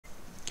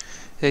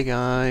Hey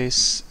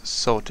guys,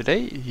 so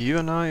today you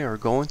and I are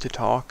going to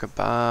talk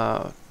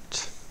about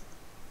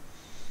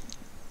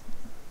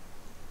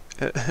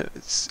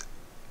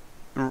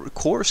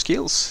core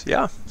skills.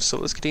 Yeah, so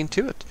let's get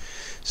into it.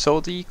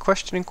 So the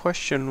question in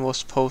question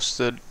was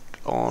posted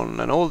on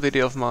an old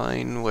video of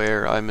mine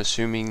where I'm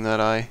assuming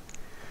that I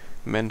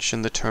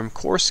mentioned the term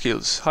core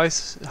skills. Hi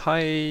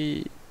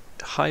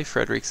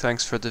Frederick,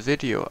 thanks for the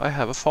video. I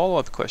have a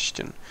follow-up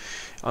question.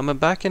 I'm a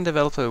backend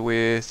developer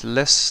with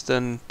less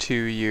than 2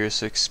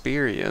 years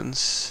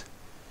experience,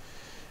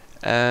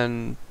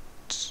 and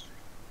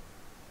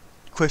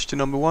question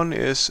number one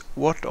is,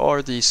 what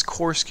are these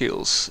core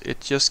skills?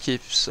 It just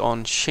keeps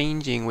on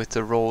changing with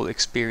the role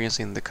experience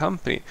in the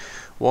company.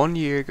 1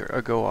 year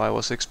ago I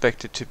was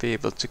expected to be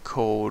able to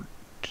code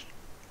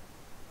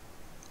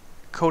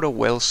a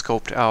well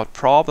scoped out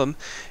problem.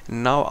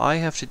 Now I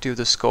have to do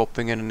the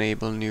scoping and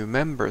enable new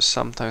members,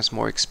 sometimes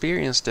more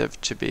experienced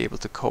dev, to be able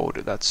to code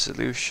that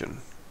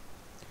solution.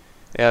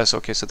 Yes,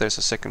 okay, so there's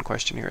a second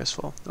question here as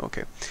well.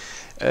 Okay.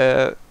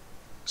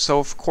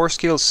 So core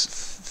skills,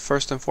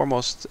 first and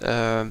foremost,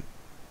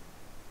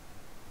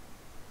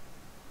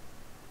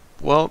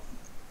 well,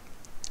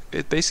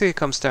 it basically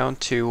comes down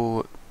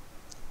to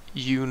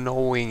you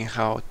knowing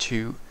how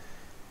to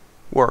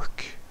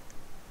work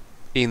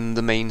in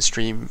the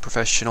mainstream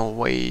professional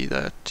way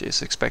that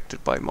is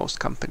expected by most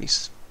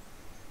companies.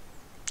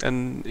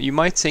 And you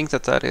might think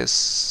that that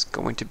is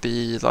going to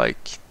be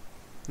like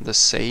the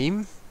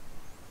same,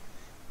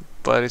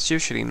 but it's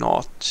usually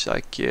not.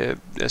 Like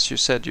as you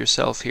said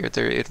yourself here,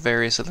 it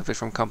varies a little bit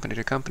from company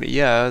to company.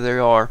 Yeah,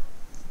 there are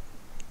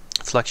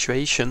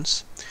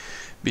fluctuations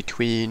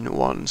between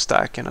one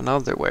stack and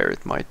another, where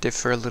it might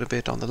differ a little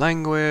bit on the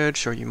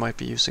language, or you might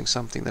be using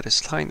something that is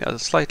slight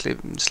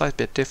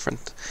bit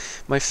different.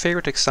 My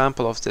favorite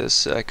example of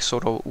this,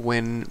 sort of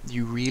when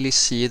you really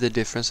see the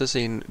differences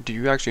in, do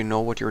you actually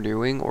know what you're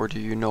doing, or do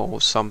you know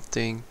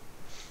something,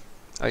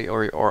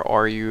 or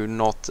are you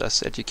not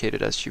as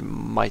educated as you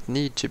might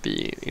need to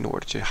be in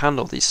order to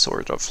handle these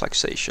sort of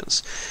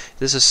fluctuations?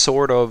 This is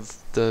sort of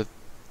the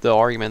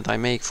argument I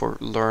make for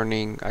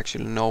learning,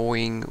 actually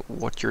knowing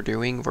what you're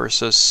doing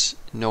versus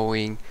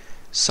knowing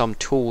some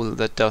tool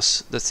that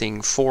does the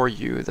thing for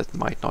you that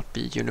might not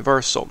be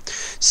universal.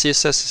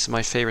 CSS is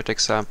my favorite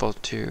example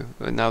too.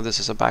 Now this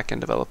is a backend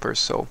developer,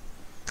 so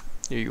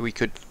we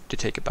could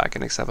take a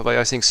backend example, but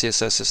I think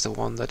CSS is the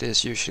one that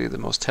is usually the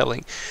most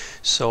telling.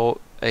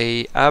 So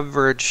a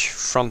average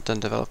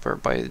front-end developer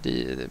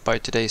by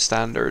today's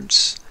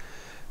standards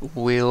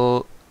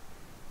will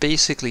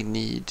basically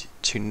need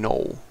to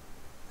know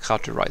how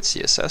to write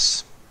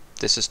CSS.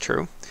 This is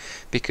true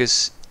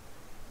because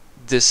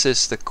this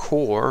is the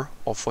core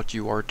of what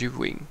you are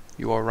doing.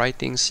 You are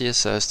writing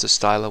CSS to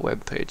style a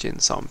web page in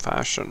some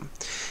fashion.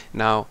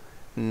 Now,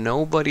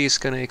 nobody is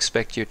going to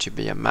expect you to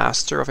be a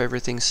master of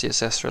everything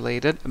CSS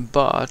related,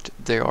 but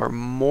there are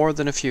more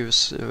than a few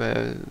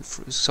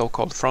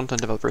so-called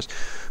front-end developers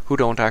who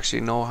don't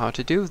actually know how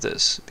to do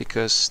this,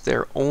 because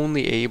they're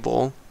only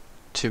able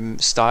to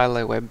style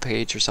a web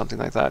page or something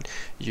like that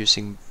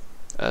using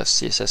a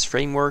CSS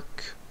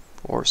framework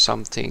or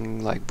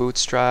something like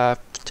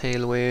Bootstrap,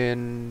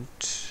 Tailwind,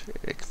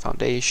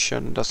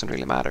 Foundation, doesn't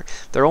really matter.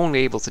 They're only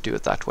able to do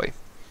it that way.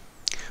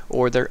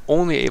 Or they're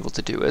only able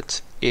to do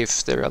it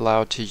if they're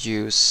allowed to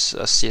use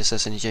a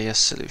CSS and JS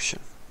solution.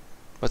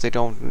 But they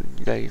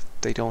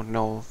don't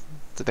know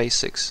the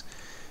basics.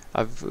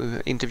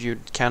 I've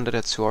interviewed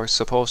candidates who are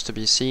supposed to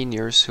be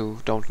seniors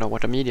who don't know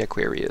what a media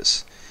query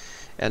is.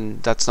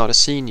 And that's not a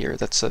senior,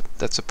 that's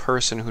a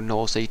person who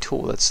knows a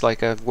tool. That's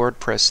like a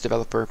WordPress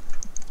developer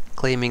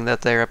claiming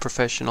that they're a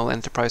professional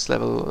enterprise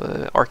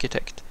level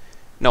architect.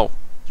 No,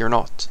 you're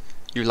not.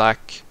 You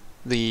lack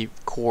the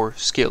core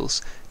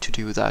skills to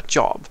do that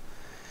job.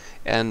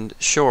 And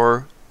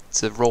sure,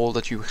 it's a role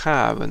that you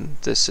have, and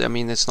this, I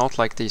mean, it's not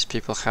like these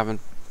people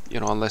haven't,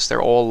 unless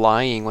they're all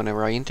lying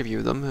whenever I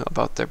interview them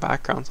about their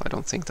backgrounds. I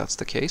don't think that's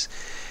the case.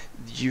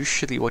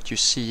 Usually what you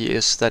see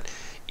is that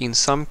in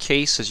some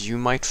cases you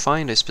might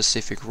find a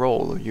specific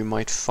role, or you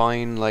might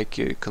find like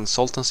a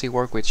consultancy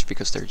work,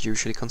 because they're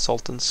usually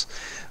consultants,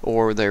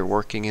 or they're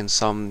working in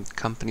some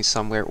company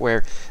somewhere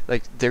where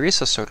like there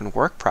is a certain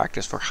work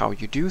practice for how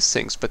you do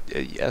things. But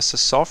as a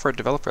software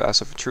developer,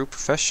 as a true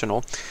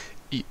professional,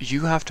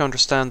 you have to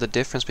understand the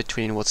difference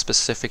between what's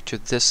specific to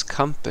this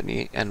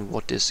company and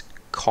what is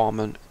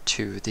common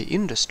to the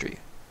industry.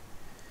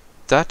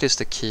 That is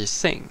the key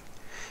thing.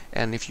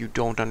 And if you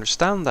don't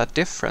understand that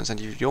difference, and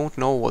you don't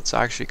know what's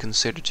actually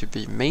considered to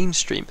be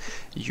mainstream,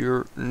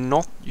 you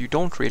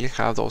don't really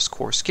have those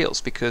core skills.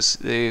 Because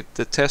the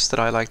test that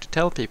I like to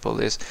tell people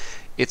is,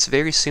 it's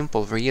very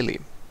simple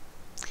really.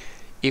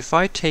 If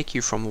I take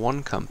you from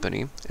one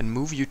company and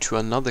move you to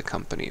another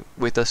company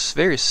with a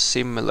very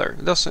similar,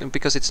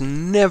 because it's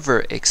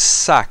never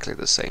exactly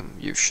the same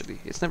usually,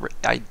 it's never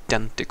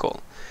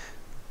identical,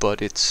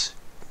 but it's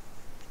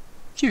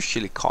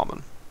usually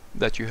common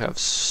that you have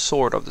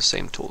sort of the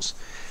same tools.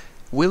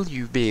 Will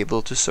you be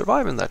able to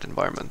survive in that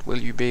environment? Will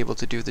you be able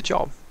to do the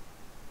job?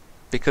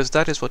 because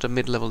that is what a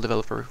mid-level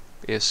developer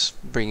is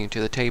bringing to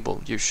the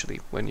table usually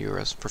when you're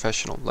a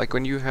professional. Like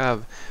when you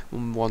have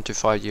 1 to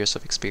 5 years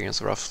of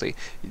experience roughly,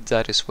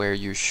 that is where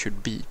you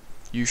should be.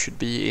 You should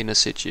be in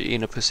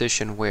a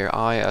position where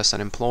I, as an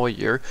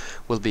employer,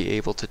 will be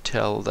able to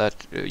tell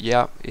that,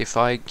 yeah, if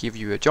I give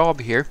you a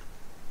job here,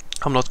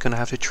 I'm not going to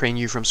have to train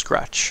you from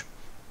scratch.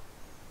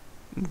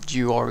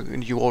 You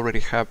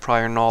already have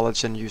prior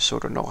knowledge and you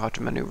sort of know how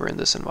to maneuver in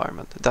this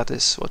environment. That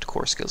is what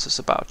core skills is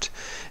about,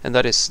 and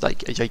that is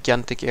like a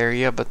gigantic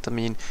area, but I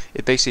mean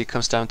it basically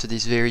comes down to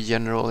these very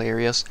general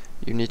areas.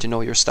 You need to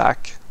know your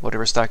stack,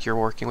 whatever stack you're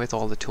working with,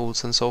 all the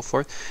tools and so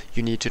forth.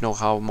 You need to know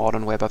how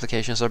modern web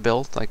applications are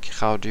built, like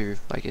how do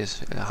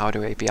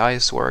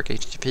APIs work,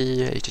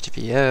 HTTP,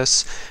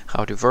 HTTPS,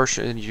 how do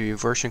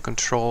version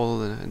control,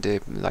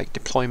 the like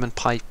deployment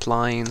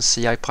pipelines,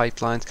 CI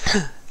pipelines,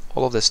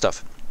 all of this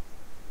stuff.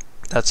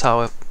 That's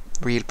how a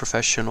real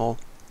professional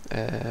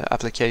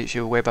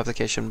web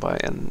application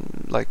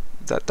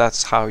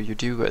that's how you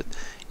do it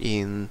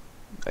in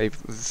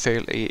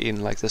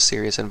like the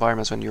serious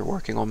environments when you're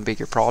working on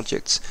bigger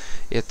projects.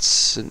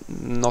 It's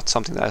not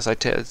something that, as I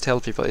tell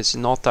people, it's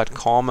not that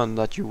common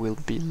that you will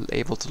be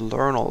able to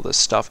learn all this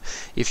stuff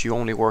if you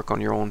only work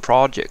on your own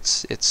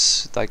projects.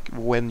 It's like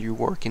when you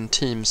work in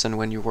teams and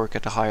when you work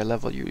at a higher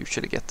level, you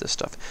usually get this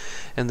stuff.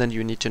 And then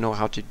you need to know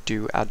how to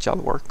do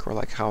agile work, or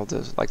like how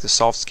the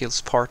soft skills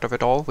part of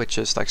it all, which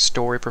is like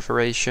story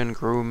preparation,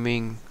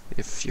 grooming,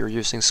 if you're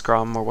using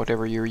Scrum or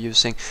whatever you're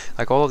using,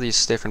 like all of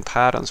these different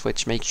patterns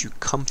which makes you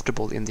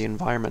comfortable in the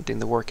environment, in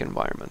the work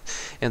environment.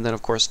 And then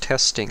of course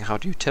testing, how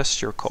do you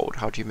test your code?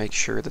 How do you make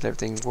sure that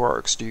everything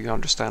works? Do you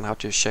understand how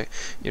to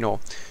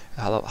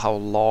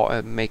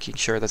making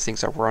sure that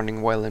things are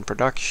running well in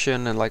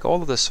production, and like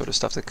all of this sort of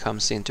stuff that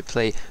comes into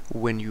play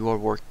when you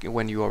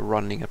are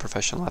running a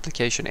professional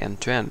application end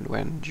to end,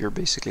 when you're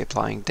basically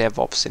applying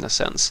DevOps in a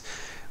sense,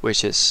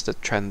 which is the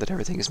trend that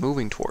everything is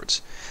moving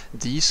towards.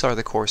 These are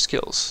the core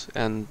skills,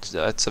 and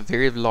it's a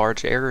very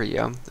large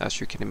area,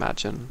 as you can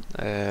imagine.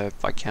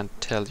 I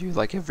can't tell you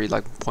like every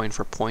point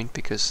for point,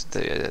 because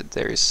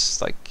there is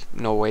like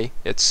no way.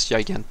 It's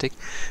gigantic,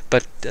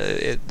 but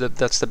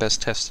that's the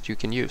best test that you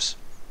can use.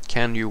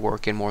 Can you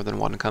work in more than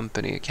one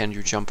company? Can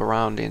you jump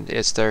around in?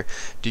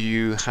 Do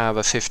you have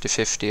a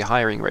 50-50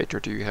 hiring rate, or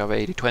do you have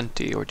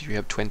 80-20, or do you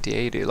have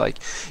 20-80? Like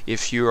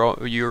if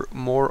you're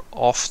more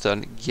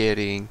often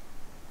getting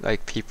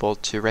like people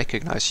to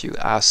recognize you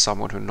as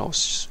someone who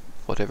knows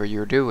whatever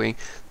you're doing,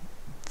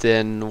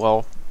 then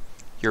well,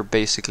 you're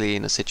basically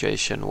in a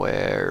situation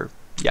where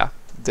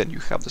then you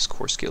have those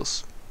core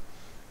skills.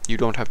 You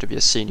don't have to be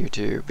a senior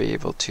to be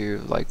able to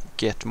like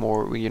get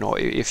more,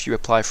 if you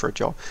apply for a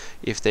job,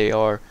 if they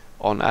are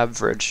on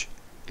average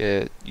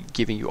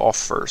giving you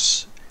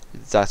offers,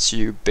 that's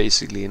you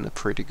basically in a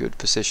pretty good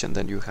position.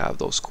 Then you have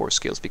those core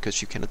skills,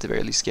 because you can at the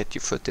very least get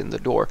your foot in the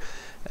door.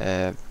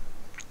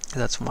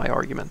 That's my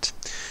argument.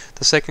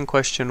 The second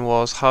question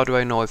was, how do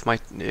I know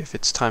if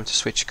it's time to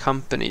switch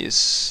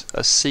companies?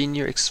 A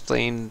senior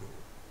explained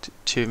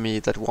to me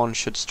that one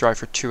should strive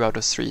for 2 out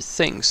of 3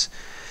 things,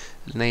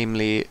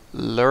 namely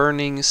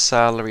learning,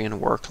 salary, and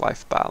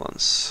work-life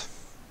balance.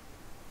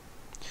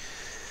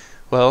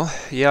 Well,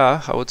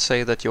 yeah, I would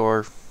say that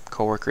your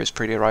coworker is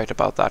pretty right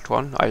about that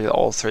one.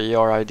 All 3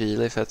 are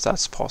ideal if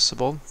that's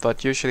possible,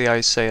 but usually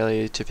I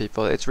say to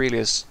people it really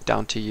is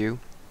down to you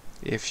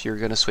if you're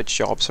going to switch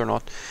jobs or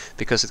not,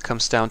 because it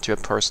comes down to a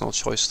personal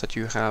choice that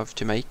you have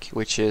to make,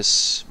 which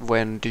is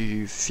when do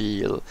you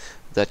feel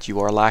that you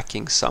are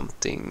lacking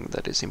something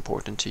that is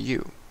important to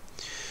you.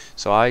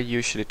 So I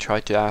usually try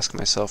to ask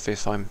myself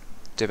if I'm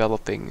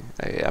developing,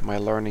 am I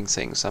learning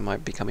things, am I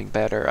becoming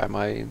better, am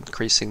I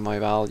increasing my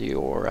value,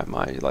 or am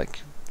I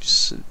like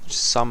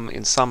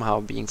somehow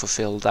being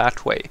fulfilled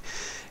that way.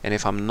 And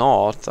if I'm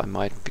not, I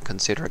might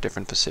consider a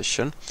different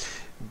position.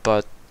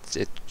 But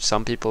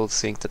some people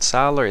think that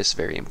salary is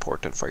very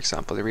important, for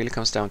example. It really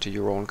comes down to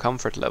your own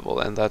comfort level,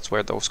 and that's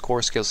where those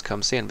core skills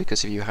comes in,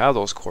 because if you have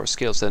those core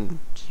skills, then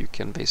you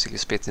can basically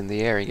spit in the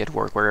air and get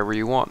work wherever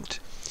you want.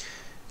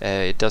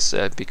 It does,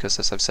 because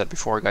as I've said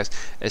before, guys,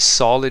 a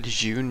solid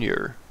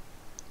junior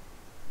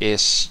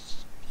is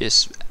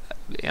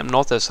I'm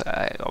not as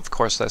of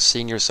course as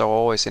seniors are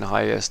always in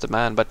highest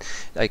demand, but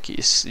like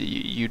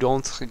you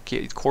don't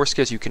get core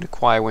skills you can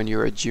acquire when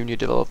you're a junior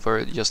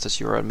developer, just as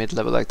you're a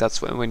mid-level. Like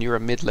that's when you're a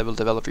mid-level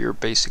developer, you're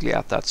basically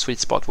at that sweet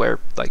spot where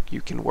like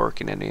you can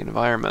work in any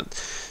environment,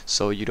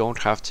 so you don't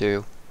have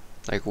to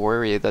like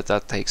worry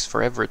that takes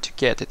forever to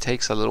get. It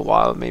takes a little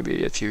while,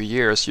 maybe a few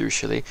years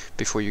usually,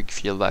 before you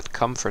feel that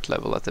comfort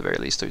level at the very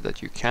least, or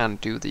that you can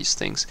do these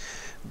things.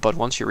 But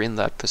once you're in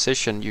that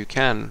position, you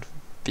can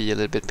be a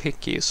little bit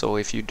picky. So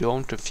if you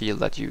don't feel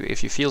that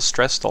if you feel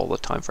stressed all the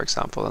time, for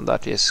example, and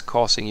that is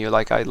causing you,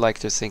 like I like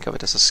to think of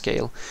it as a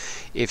scale,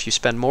 if you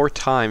spend more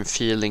time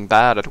feeling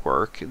bad at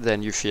work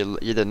than you feel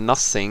either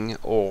nothing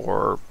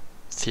or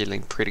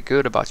feeling pretty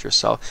good about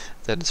yourself,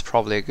 then it's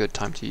probably a good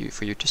time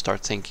for you to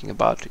start thinking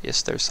about,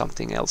 is there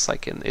something else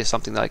is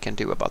something that I can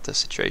do about this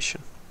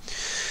situation.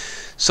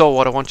 So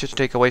what I want you to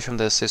take away from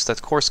this is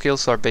that core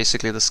skills are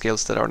basically the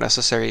skills that are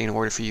necessary in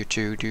order for you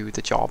to do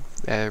the job,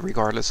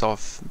 regardless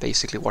of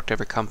basically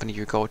whatever company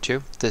you go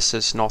to. This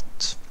is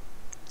not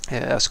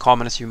as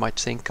common as you might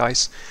think,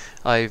 guys.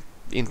 I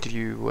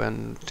interview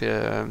and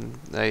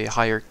I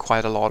hire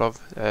quite a lot of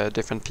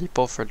different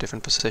people for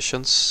different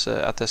positions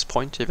at this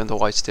point, even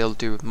though I still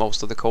do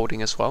most of the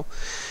coding as well.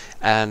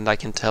 And I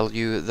can tell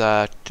you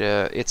that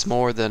it's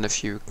more than a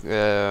few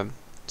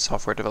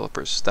software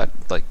developers that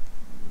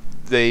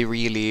they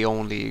really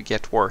only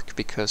get work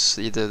because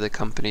either the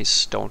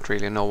companies don't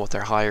really know what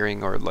they're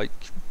hiring, or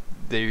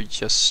they're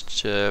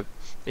just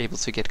able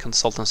to get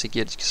consultancy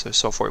gigs or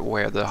so forth,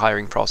 where the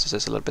hiring process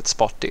is a little bit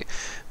spotty.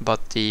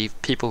 But the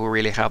people who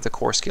really have the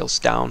core skills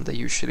down, they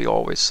usually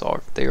always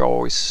are. They're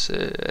always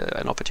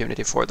an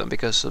opportunity for them,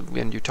 because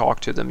when you talk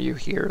to them, you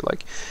hear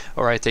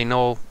all right, they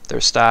know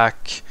their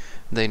stack.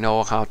 They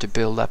know how to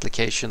build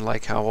application,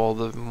 like how all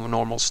the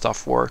normal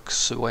stuff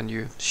works when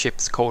you ship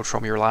the code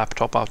from your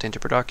laptop out into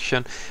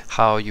production,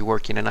 how you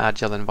work in an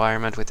agile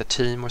environment with a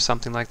team or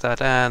something like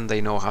that, and they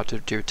know how to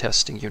do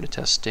testing, unit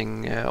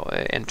testing,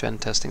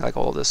 end-to-end testing, like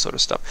all this sort of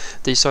stuff.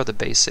 These are the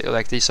basic,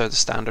 these are the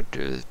standard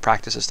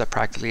practices that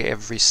practically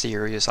every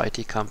serious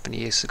IT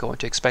company is going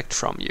to expect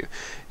from you.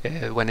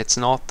 When it's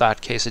not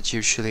that case, it's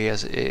usually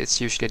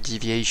a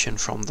deviation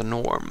from the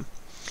norm.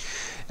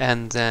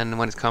 And then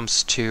when it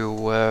comes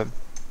to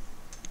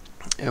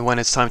when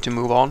it's time to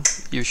move on,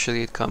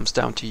 usually it comes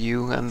down to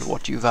you and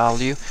what you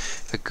value.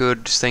 A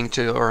good thing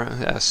to, or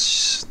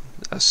as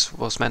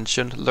was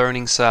mentioned,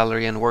 learning,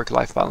 salary, and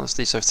work-life balance.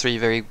 These are three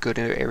very good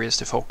areas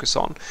to focus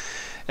on.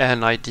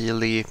 And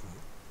ideally,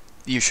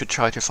 you should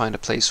try to find a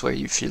place where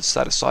you feel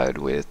satisfied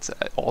with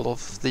all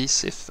of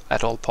these, if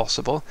at all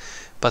possible.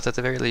 But at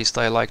the very least,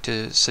 I like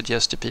to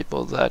suggest to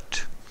people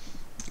that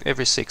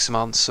every 6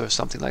 months or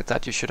something like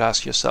that, you should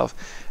ask yourself,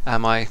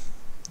 am I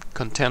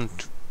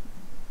content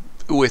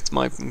with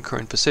my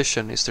current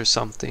position? Is there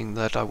something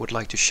that I would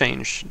like to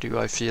change? Do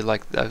I feel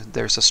like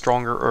there's a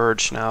stronger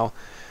urge now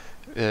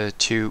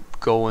to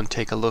go and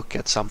take a look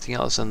at something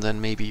else? And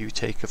then maybe you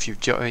take a few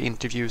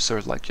interviews,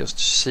 or just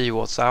see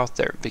what's out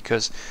there,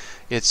 because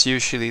it's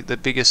usually the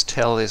biggest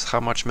tell is how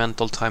much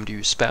mental time do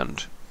you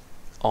spend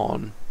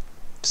on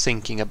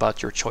thinking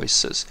about your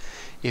choices.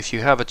 If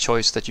you have a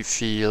choice that you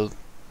feel,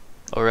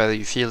 or rather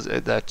you feel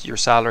that your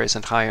salary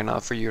isn't high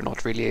enough, or you're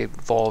not really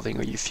evolving,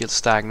 or you feel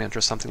stagnant or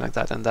something like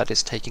that, and that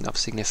is taking up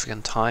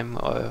significant time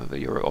of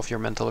your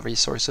mental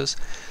resources,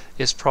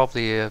 is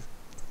probably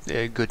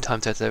a good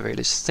time to at the very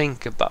least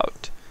think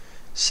about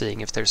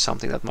seeing if there's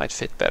something that might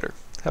fit better.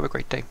 Have a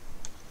great day.